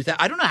maybe 2,000.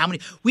 I don't know how many.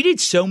 We did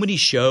so many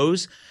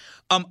shows.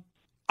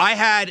 I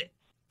had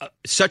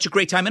such a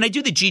great time, and I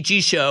do the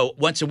GG show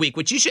once a week,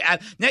 which you should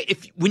have. Now,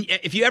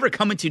 if you ever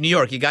come into New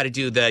York, you got to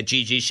do the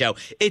GG show.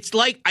 It's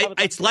like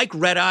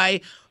Red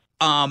Eye.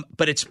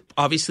 But it's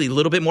obviously a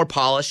little bit more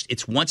polished.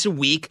 It's once a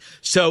week,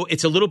 so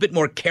it's a little bit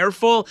more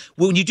careful.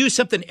 When you do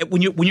something,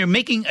 when you're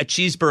making a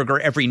cheeseburger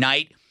every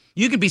night,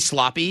 you can be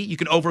sloppy. You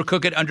can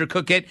overcook it,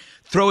 undercook it,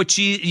 throw a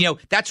cheese.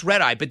 That's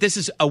Red Eye. But this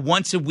is a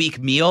once a week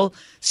meal,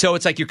 so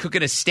it's like you're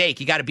cooking a steak.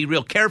 You got to be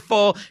real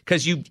careful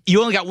because you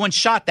only got one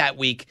shot that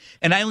week,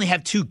 and I only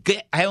have two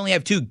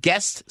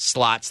guest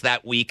slots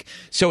that week.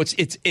 So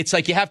it's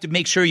like you have to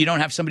make sure you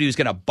don't have somebody who's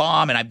going to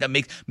bomb, and that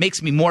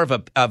makes me more of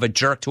a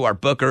jerk to our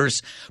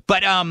bookers.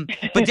 But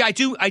yeah,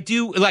 I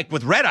do like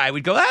with Red Eye,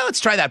 we'd go, let's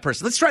try that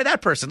person, let's try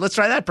that person, let's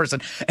try that person,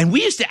 and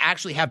we used to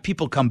actually have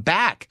people come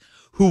back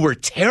who were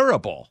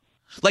terrible.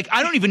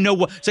 I don't even know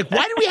what. It's like,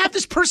 why did we have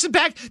this person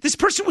back? This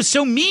person was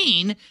so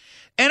mean,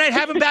 and I'd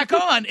have him back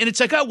on, and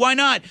it's like, oh, why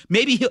not?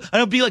 Maybe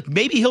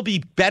he'll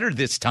be better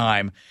this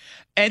time.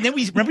 And then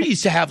we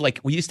used to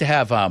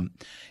have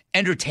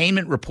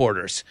entertainment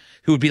reporters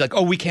who would be like,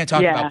 oh, we can't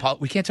talk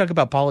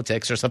about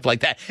politics or something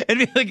like that.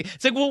 And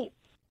it's like, well,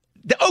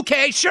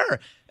 okay, sure.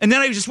 And then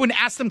I just wouldn't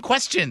ask them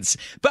questions,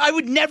 but I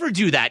would never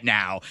do that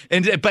now.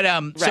 Right.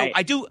 So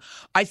I do.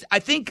 I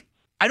think.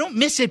 I don't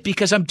miss it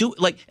because I'm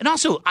and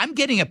also I'm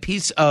getting a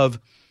piece of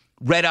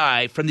Red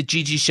Eye from the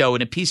GG show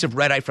and a piece of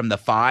Red Eye from the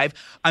 5.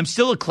 I'm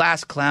still a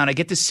class clown. I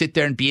get to sit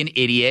there and be an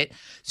idiot.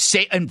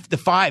 And the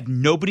 5,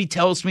 nobody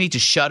tells me to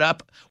shut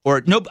up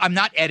or no, I'm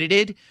not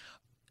edited.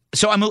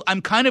 So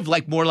I'm kind of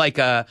more like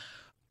the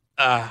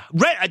 5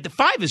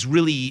 has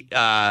really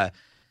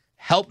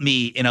helped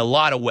me in a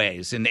lot of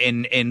ways. And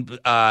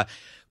Red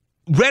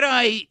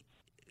Eye,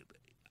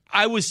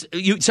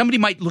 somebody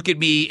might look at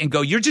me and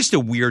go, "You're just a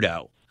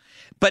weirdo."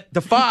 But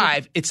the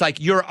 5, it's like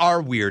you're our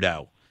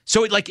weirdo.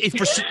 So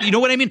you know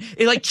what I mean?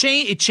 It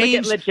changed.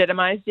 It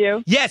legitimized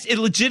you. Yes, it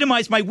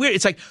legitimized my weird.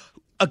 It's like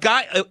a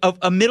guy,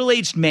 a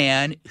middle-aged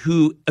man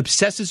who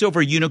obsesses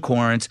over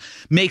unicorns,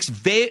 makes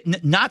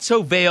not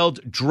so veiled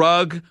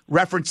drug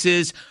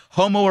references,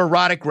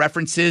 homoerotic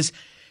references.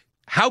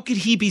 How could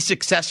he be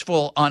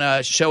successful on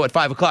a show at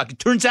 5 o'clock? It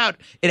turns out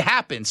it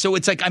happens. So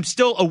it's like I'm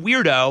still a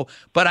weirdo,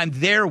 but I'm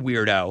their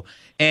weirdo.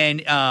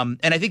 And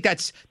I think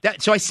that's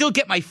that. So I still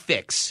get my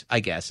fix, I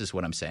guess, is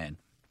what I'm saying.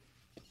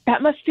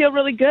 That must feel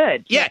really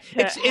good. Yeah,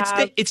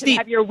 it's neat.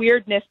 Have your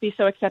weirdness be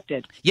so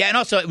accepted. Yeah, and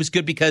also it was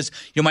good because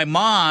my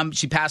mom,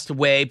 she passed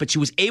away, but she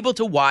was able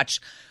to watch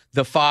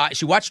the 5.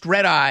 She watched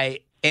Red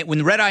Eye. And when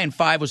the Red Eye and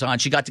 5 was on,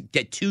 she got to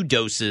get 2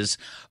 doses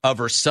of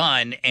her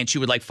son, and she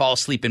would fall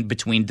asleep in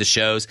between the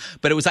shows.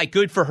 But it was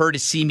good for her to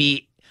see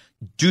me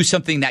do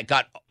something that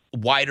got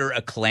wider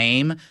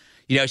acclaim.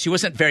 She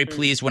wasn't very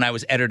pleased when I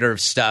was editor of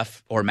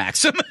Stuff or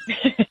Maxim.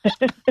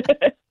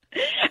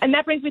 And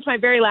that brings me to my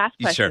very last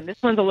question. Sure.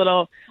 This one's a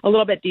little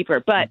bit deeper,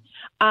 but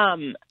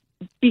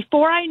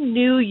before I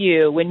knew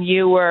you, when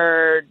you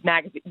were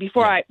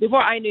before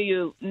I knew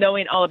you,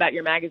 knowing all about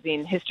your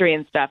magazine history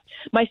and stuff,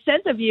 my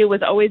sense of you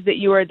was always that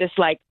you were this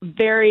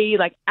very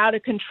out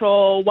of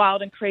control,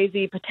 wild and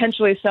crazy,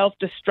 potentially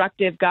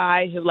self-destructive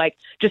guy who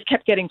just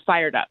kept getting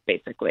fired up,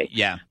 basically.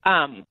 Yeah.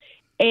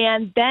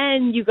 And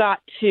then you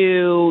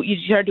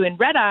started doing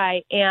Red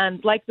Eye,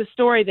 and the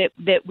story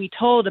that we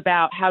told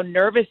about how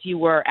nervous you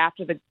were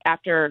after the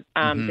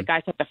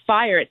guy set the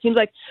fire. It seems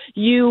like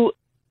you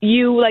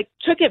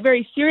took it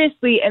very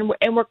seriously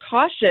and were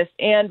cautious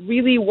and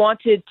really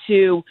wanted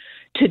to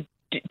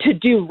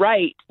do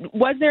right.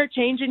 Was there a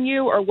change in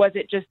you, or was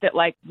it just that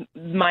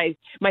my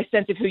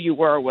sense of who you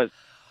were was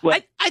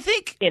I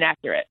think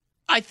inaccurate?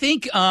 I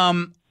think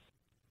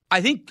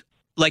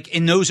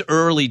in those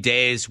early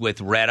days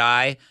with Red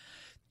Eye,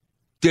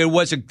 there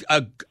was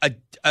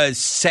a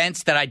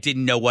sense that I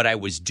didn't know what I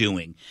was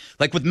doing.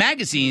 With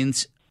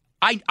magazines,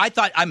 I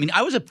thought,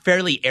 I was a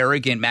fairly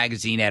arrogant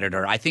magazine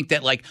editor. I think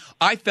that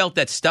I felt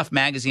that Stuff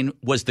magazine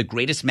was the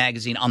greatest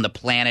magazine on the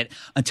planet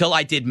until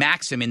I did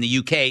Maxim in the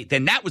UK.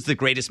 Then that was the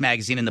greatest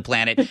magazine on the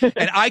planet.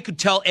 And I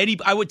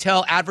would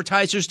tell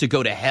advertisers to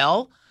go to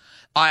hell.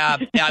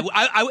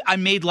 I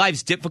made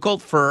lives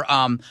difficult for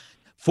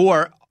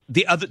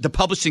the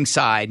publishing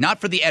side,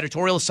 not for the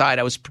editorial side.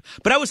 I was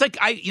like,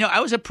 I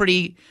was a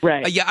pretty,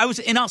 right. I was,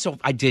 and also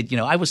I did,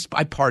 I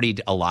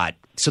partied a lot.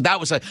 So that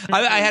was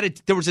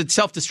there was a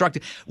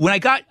self-destructive, when I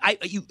got,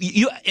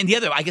 and the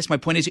other, I guess my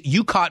point is,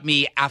 you caught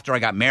me after I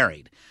got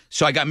married.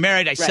 So I got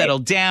married, I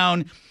settled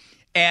down,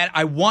 and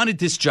I wanted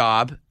this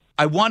job.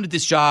 I wasn't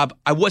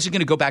going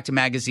to go back to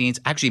magazines.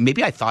 Actually,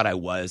 maybe I thought I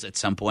was at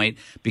some point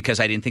because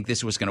I didn't think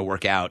this was going to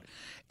work out.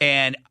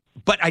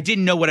 But I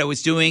didn't know what I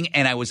was doing,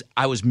 and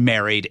I was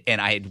married, and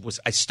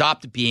I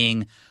stopped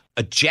being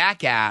a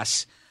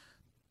jackass,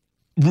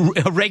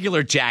 a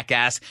regular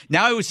jackass.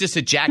 Now I was just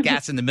a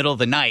jackass in the middle of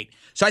the night.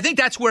 So I think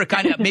that's where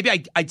kind of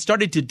maybe I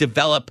started to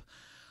develop.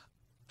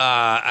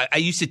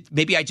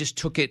 Maybe I just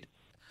took it.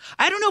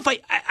 I don't know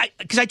if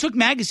because I took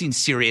magazines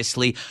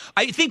seriously.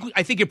 I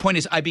think your point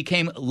is I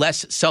became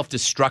less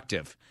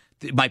self-destructive.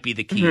 It might be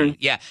the key. Mm-hmm.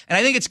 Yeah. And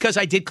I think it's because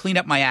I did clean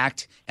up my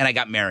act and I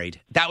got married.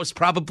 That was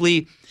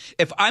probably,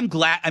 if I'm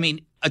glad, I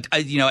mean,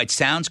 it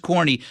sounds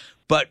corny,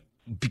 but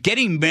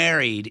getting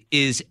married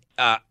is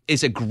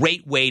a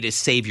great way to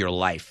save your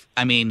life.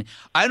 I mean,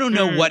 I don't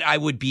know what I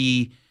would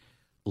be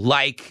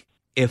like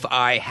if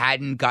I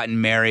hadn't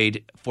gotten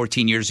married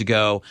 14 years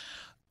ago.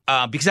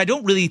 Because I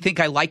don't really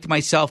think I liked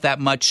myself that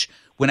much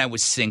when I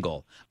was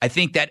single. I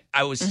think that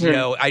I was,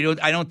 I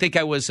don't think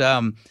I was,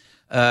 I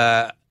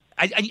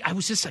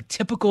was just a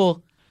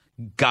typical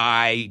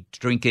guy,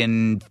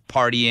 drinking,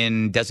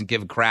 partying, doesn't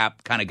give a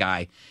crap kind of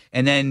guy.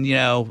 And then,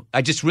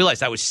 I just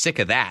realized I was sick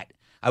of that.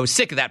 I was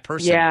sick of that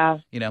person. Yeah.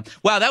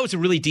 Wow, that was a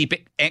really deep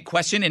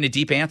question and a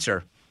deep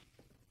answer.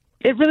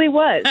 It really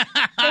was.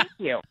 Thank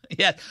you.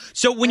 Yeah.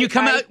 So when you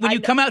come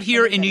out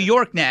here in New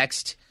York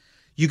next,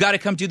 you got to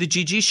come do the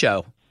GG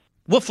show.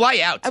 We'll fly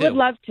out too. I would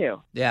love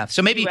to. Yeah.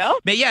 So maybe,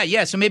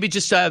 yeah. So maybe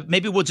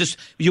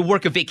you'll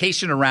work a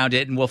vacation around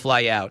it and we'll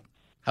fly out.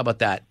 How about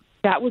that?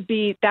 That would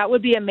be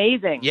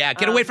amazing. Yeah.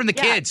 Get away from the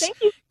kids.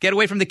 Thank you. Get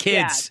away from the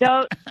kids.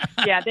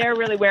 Yeah. They're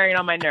really wearing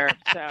on my nerves.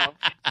 So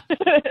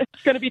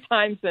it's going to be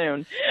time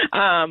soon.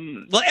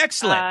 Well,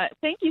 excellent.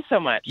 Thank you so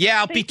much.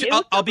 Yeah.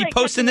 I'll be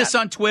posting this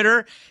on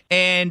Twitter,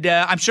 and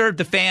I'm sure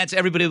the fans,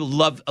 everybody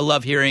will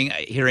love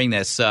hearing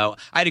this. So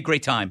I had a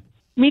great time.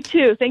 Me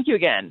too. Thank you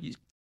again.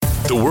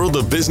 The world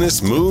of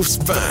business moves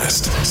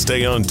fast.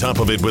 Stay on top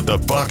of it with the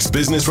Fox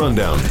Business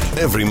Rundown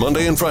every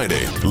Monday and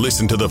Friday.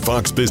 Listen to the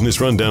Fox Business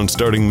Rundown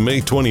starting May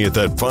 20th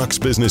at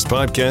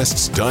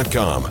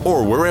foxbusinesspodcasts.com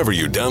or wherever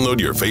you download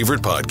your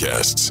favorite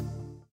podcasts.